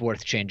 it's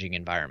worth changing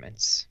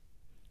environments.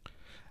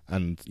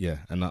 And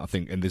I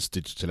think in this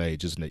digital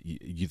age, isn't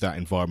it, that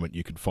environment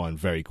you can find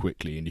very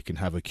quickly, and you can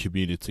have a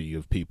community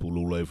of people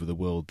all over the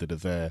world that are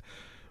there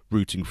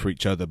rooting for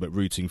each other, but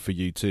rooting for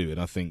you too.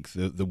 And I think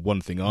the one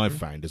thing I've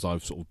found as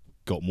I've sort of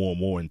got more and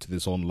more into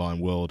this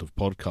online world of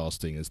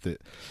podcasting is that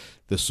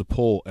the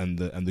support and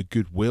the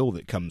goodwill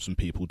that comes from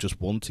people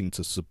just wanting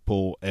to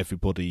support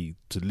everybody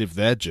to live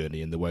their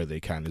journey in the way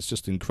they can is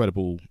just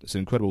incredible. It's an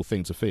incredible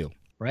thing to feel.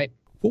 Right.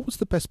 What was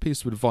the best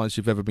piece of advice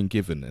you've ever been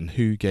given, and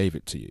who gave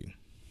it to you?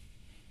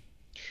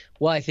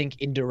 Well, I think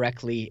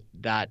indirectly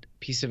that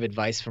piece of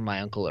advice from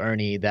my Uncle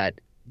Ernie,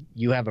 that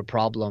you have a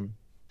problem,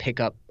 pick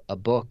up a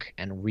book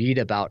and read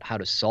about how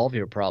to solve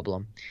your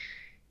problem.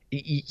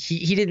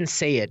 He didn't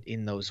say it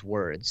in those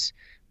words,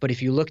 but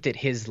if you looked at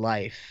his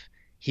life,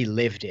 he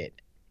lived it.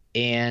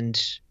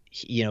 And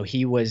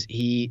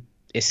he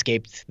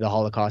escaped the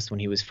Holocaust when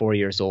he was 4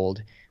 years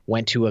old,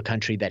 went to a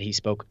country that he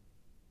spoke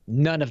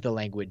none of the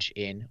language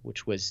in,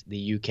 which was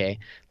the UK,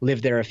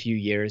 lived there a few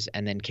years,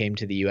 and then came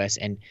to the US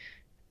and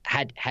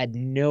had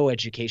no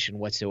education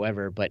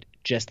whatsoever, but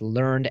just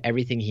learned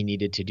everything he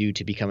needed to do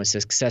to become a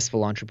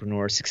successful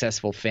entrepreneur,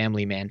 successful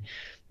family man.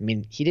 I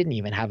mean, he didn't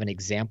even have an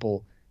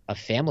example of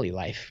family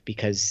life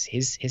because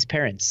his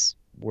parents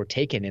were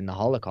taken in the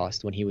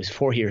Holocaust when he was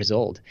 4 years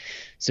old.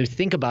 So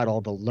think about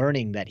all the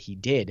learning that he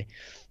did.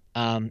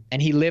 And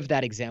he lived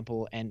that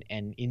example, and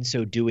in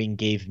so doing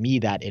gave me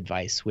that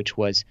advice, which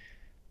was,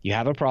 you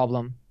have a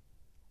problem,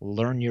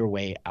 learn your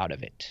way out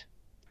of it.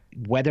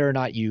 Whether or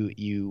not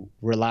you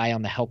rely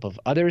on the help of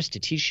others to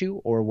teach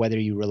you, or whether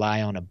you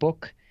rely on a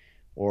book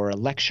or a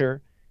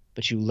lecture,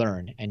 but you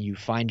learn and you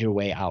find your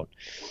way out.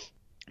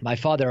 My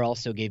father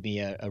also gave me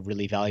a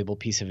really valuable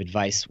piece of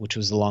advice, which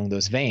was along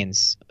those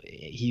veins.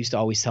 He used to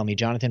always tell me,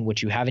 Jonathan,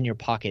 what you have in your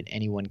pocket,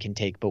 anyone can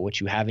take, but what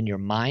you have in your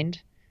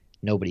mind,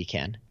 nobody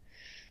can.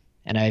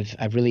 And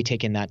I've really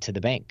taken that to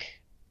the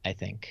bank, I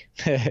think.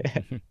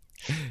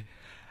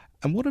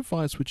 And what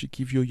advice would you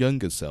give your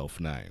younger self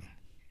now?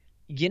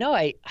 You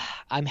know,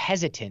 I'm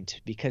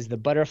hesitant, because the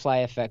butterfly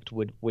effect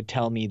would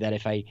tell me that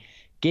if I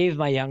gave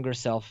my younger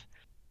self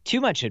too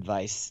much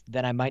advice,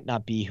 then I might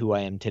not be who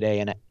I am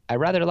today. And I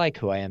rather like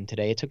who I am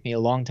today. It took me a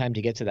long time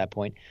to get to that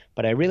point,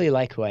 but I really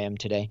like who I am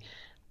today.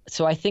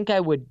 So I think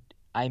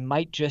I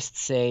might just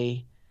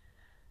say,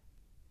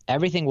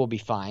 everything will be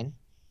fine.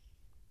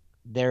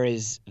 There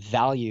is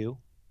value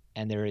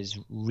and there is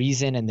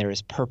reason and there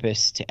is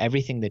purpose to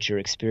everything that you're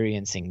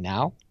experiencing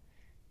now.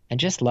 And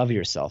just love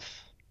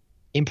yourself.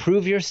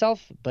 Improve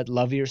yourself, but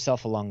love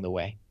yourself along the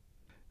way.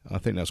 I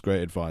think that's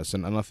great advice,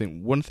 and I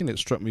think one thing that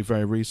struck me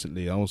very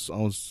recently, I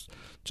was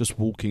just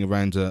walking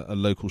around a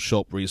local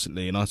shop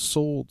recently, and I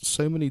saw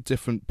so many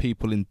different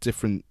people in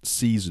different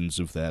seasons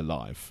of their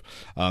life.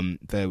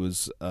 There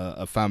was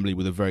a family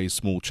with a very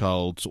small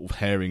child sort of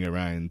herring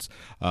around.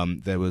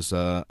 There was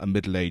a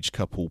middle-aged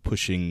couple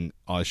pushing,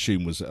 I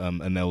assume was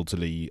an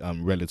elderly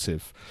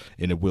relative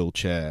in a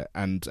wheelchair,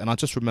 and I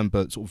just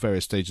remember sort of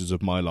various stages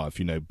of my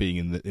life, being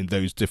in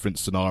those different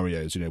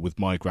scenarios, with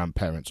my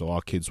grandparents or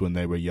our kids when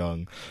they were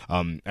young.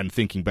 And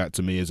thinking back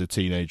to me as a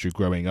teenager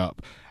growing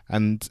up,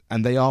 and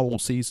they are all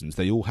seasons.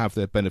 They all have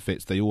their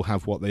benefits. They all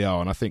have what they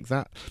are, and I think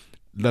that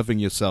loving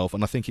yourself,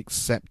 and I think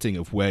accepting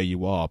of where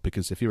you are,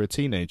 because if you're a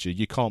teenager,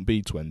 you can't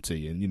be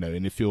 20,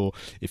 and if you're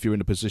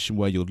in a position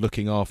where you're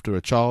looking after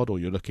a child or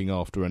you're looking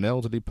after an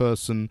elderly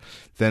person,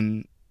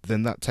 then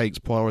that takes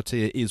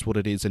priority. It is what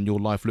it is, and your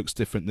life looks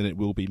different than it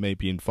will be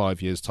maybe in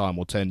 5 years' time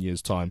or 10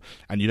 years' time,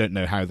 and you don't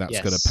know how that's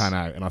going to pan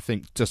out. And I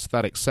think just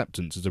that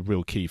acceptance is a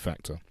real key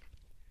factor.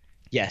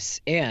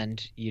 Yes,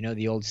 and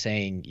the old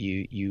saying,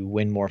 you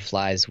win more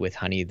flies with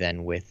honey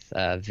than with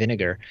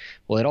vinegar.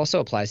 Well, it also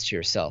applies to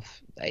yourself.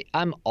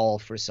 I'm all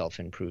for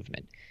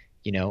self-improvement,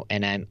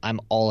 and I'm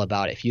all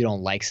about, if you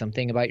don't like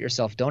something about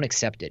yourself, don't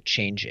accept it,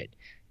 change it,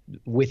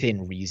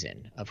 within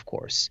reason, of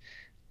course,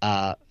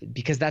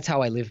 because that's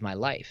how I live my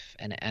life,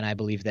 and I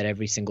believe that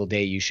every single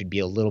day you should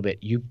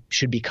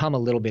become a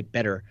little bit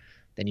better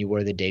than you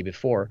were the day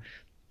before,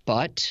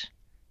 but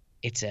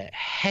it's a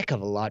heck of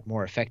a lot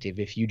more effective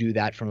if you do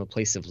that from a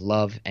place of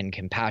love and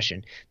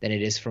compassion than it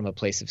is from a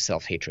place of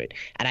self-hatred.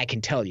 And I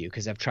can tell you,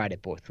 because I've tried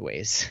it both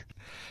ways.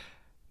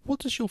 What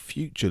does your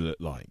future look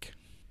like?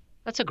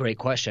 That's a great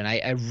question.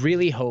 I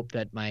really hope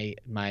that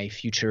my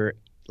future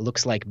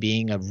looks like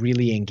being a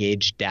really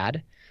engaged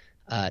dad.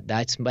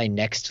 That's my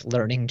next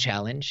learning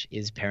challenge,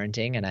 is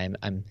parenting, and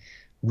I'm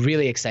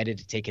really excited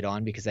to take it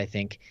on, because I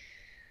think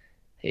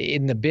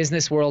in the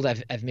business world,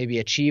 I've maybe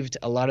achieved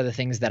a lot of the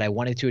things that I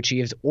wanted to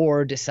achieve,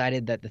 or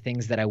decided that the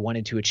things that I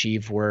wanted to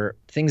achieve were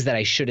things that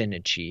I shouldn't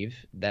achieve,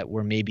 that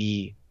were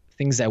maybe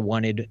things I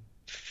wanted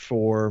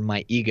for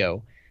my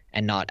ego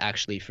and not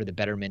actually for the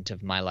betterment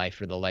of my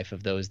life or the life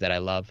of those that I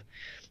love.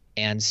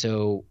 And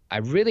so I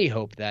really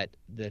hope that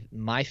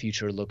my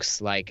future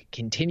looks like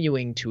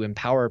continuing to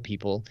empower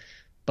people,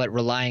 but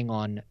relying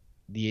on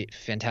the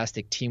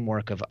fantastic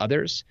teamwork of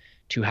others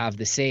to have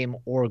the same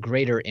or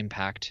greater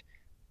impact,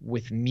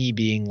 with me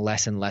being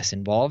less and less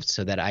involved,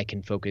 so that I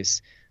can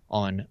focus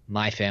on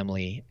my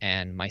family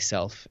and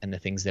myself and the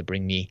things that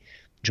bring me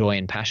joy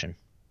and passion.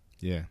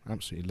 Yeah,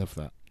 absolutely love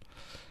that.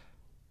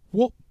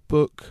 What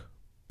book,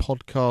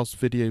 podcast,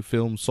 video,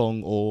 film,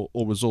 song, or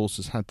resource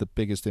has had the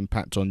biggest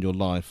impact on your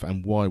life,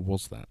 and why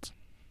was that?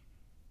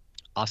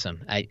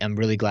 Awesome. I'm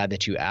really glad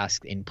that you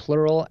asked in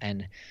plural,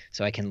 and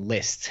so I can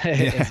list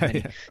as many.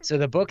 Yeah. So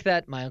the book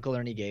that my Uncle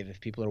Ernie gave, if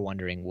people are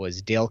wondering,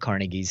 was Dale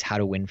Carnegie's How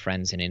to Win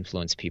Friends and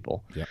Influence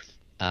People.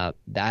 Yeah.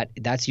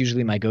 That's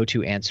usually my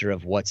go-to answer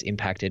of what's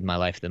impacted my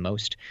life the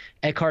most.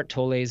 Eckhart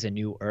Tolle's A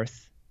New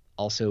Earth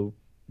also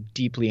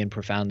deeply and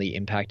profoundly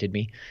impacted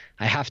me.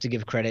 I have to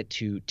give credit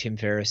to Tim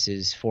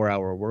Ferriss's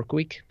 4-Hour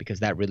Workweek,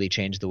 because that really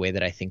changed the way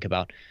that I think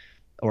about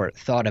or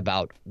thought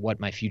about what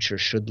my future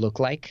should look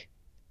like.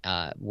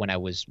 When I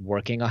was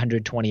working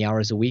 120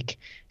 hours a week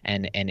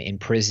and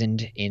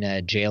imprisoned in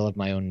a jail of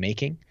my own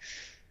making.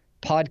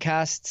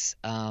 Podcasts,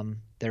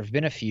 there have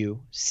been a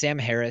few. Sam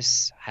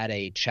Harris had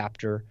a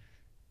chapter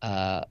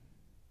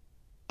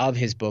of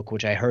his book,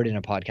 which I heard in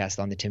a podcast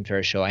on the Tim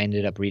Ferriss Show. I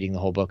ended up reading the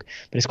whole book,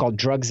 but it's called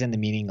Drugs and the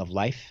Meaning of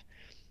Life,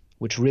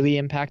 which really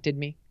impacted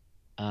me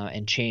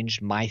and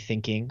changed my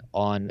thinking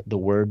on the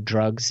word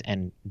drugs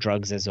and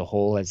drugs as a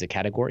whole as a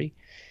category.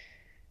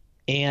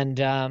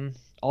 And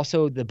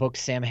also the book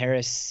Sam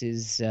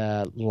Harris's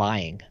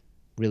Lying,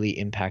 really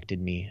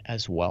impacted me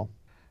as well.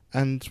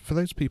 And for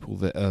those people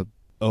that are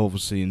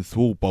obviously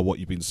enthralled by what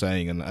you've been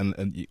saying,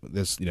 and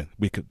there's,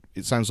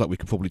 it sounds like we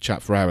could probably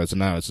chat for hours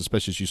and hours,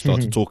 especially as you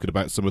started talking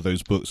about some of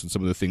those books and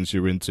some of the things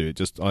you're into.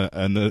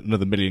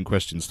 Another million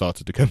questions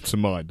started to come to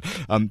mind.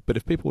 But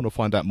if people want to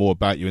find out more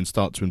about you and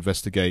start to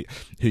investigate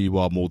who you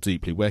are more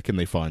deeply, where can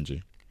they find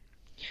you?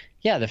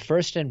 Yeah, the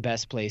first and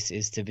best place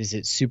is to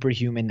visit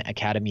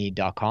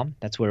superhumanacademy.com.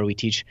 That's where we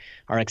teach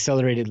our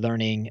accelerated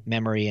learning,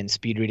 memory, and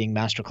speed reading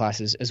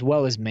masterclasses, as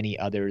well as many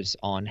others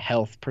on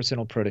health,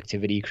 personal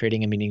productivity,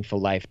 creating a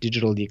meaningful life,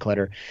 digital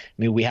declutter. I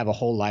mean, we have a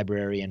whole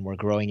library and we're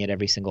growing it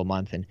every single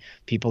month, and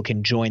people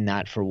can join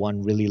that for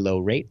one really low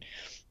rate,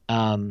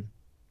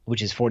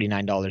 which is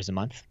 $49 a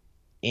month.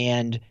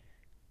 And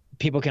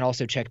people can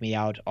also check me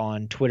out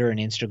on Twitter and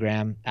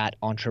Instagram at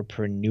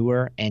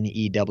Entrepreneur, Newer at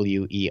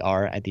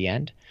the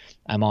end.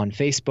 I'm on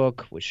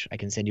Facebook, which I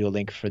can send you a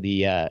link for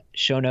the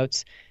show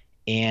notes.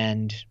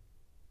 And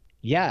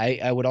yeah,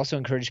 I would also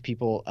encourage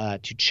people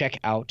to check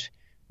out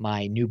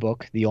my new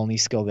book, The Only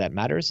Skill That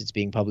Matters. It's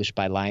being published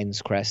by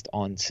Lion's Crest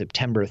on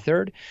September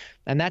 3rd.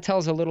 And that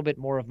tells a little bit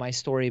more of my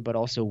story, but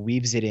also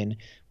weaves it in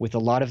with a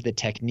lot of the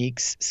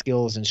techniques,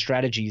 skills, and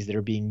strategies that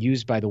are being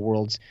used by the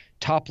world's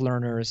top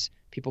learners,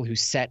 people who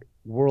set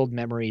world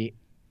memory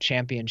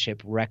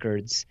championship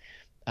records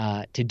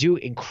to do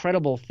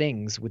incredible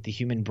things with the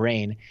human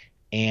brain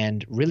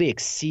and really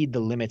exceed the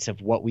limits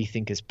of what we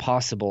think is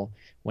possible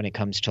when it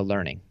comes to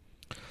learning.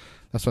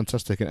 That's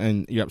fantastic,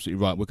 and you're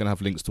absolutely right. We're going to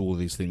have links to all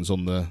these things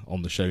on the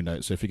show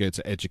notes. So if you go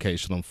to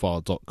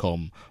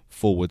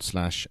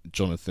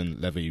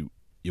educationonfire.com/Jonathan Levy,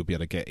 you'll be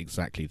able to get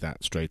exactly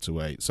that straight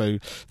away. So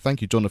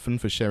thank you, Jonathan,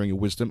 for sharing your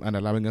wisdom and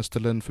allowing us to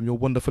learn from your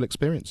wonderful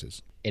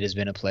experiences. It has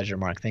been a pleasure,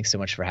 Mark. Thanks so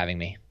much for having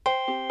me.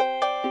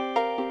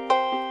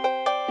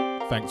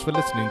 Thanks for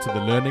listening to the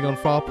Learning on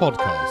Fire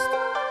podcast.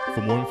 For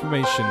more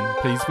information,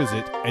 please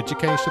visit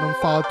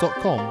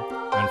educationonfire.com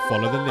and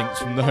follow the links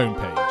from the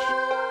homepage.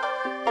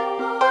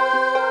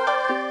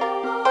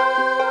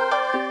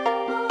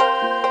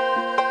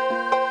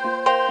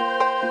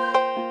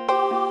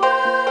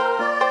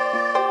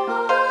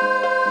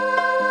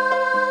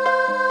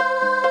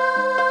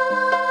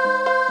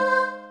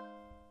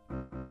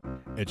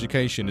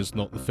 Education is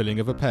not the filling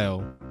of a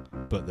pail,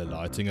 but the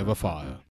lighting of a fire.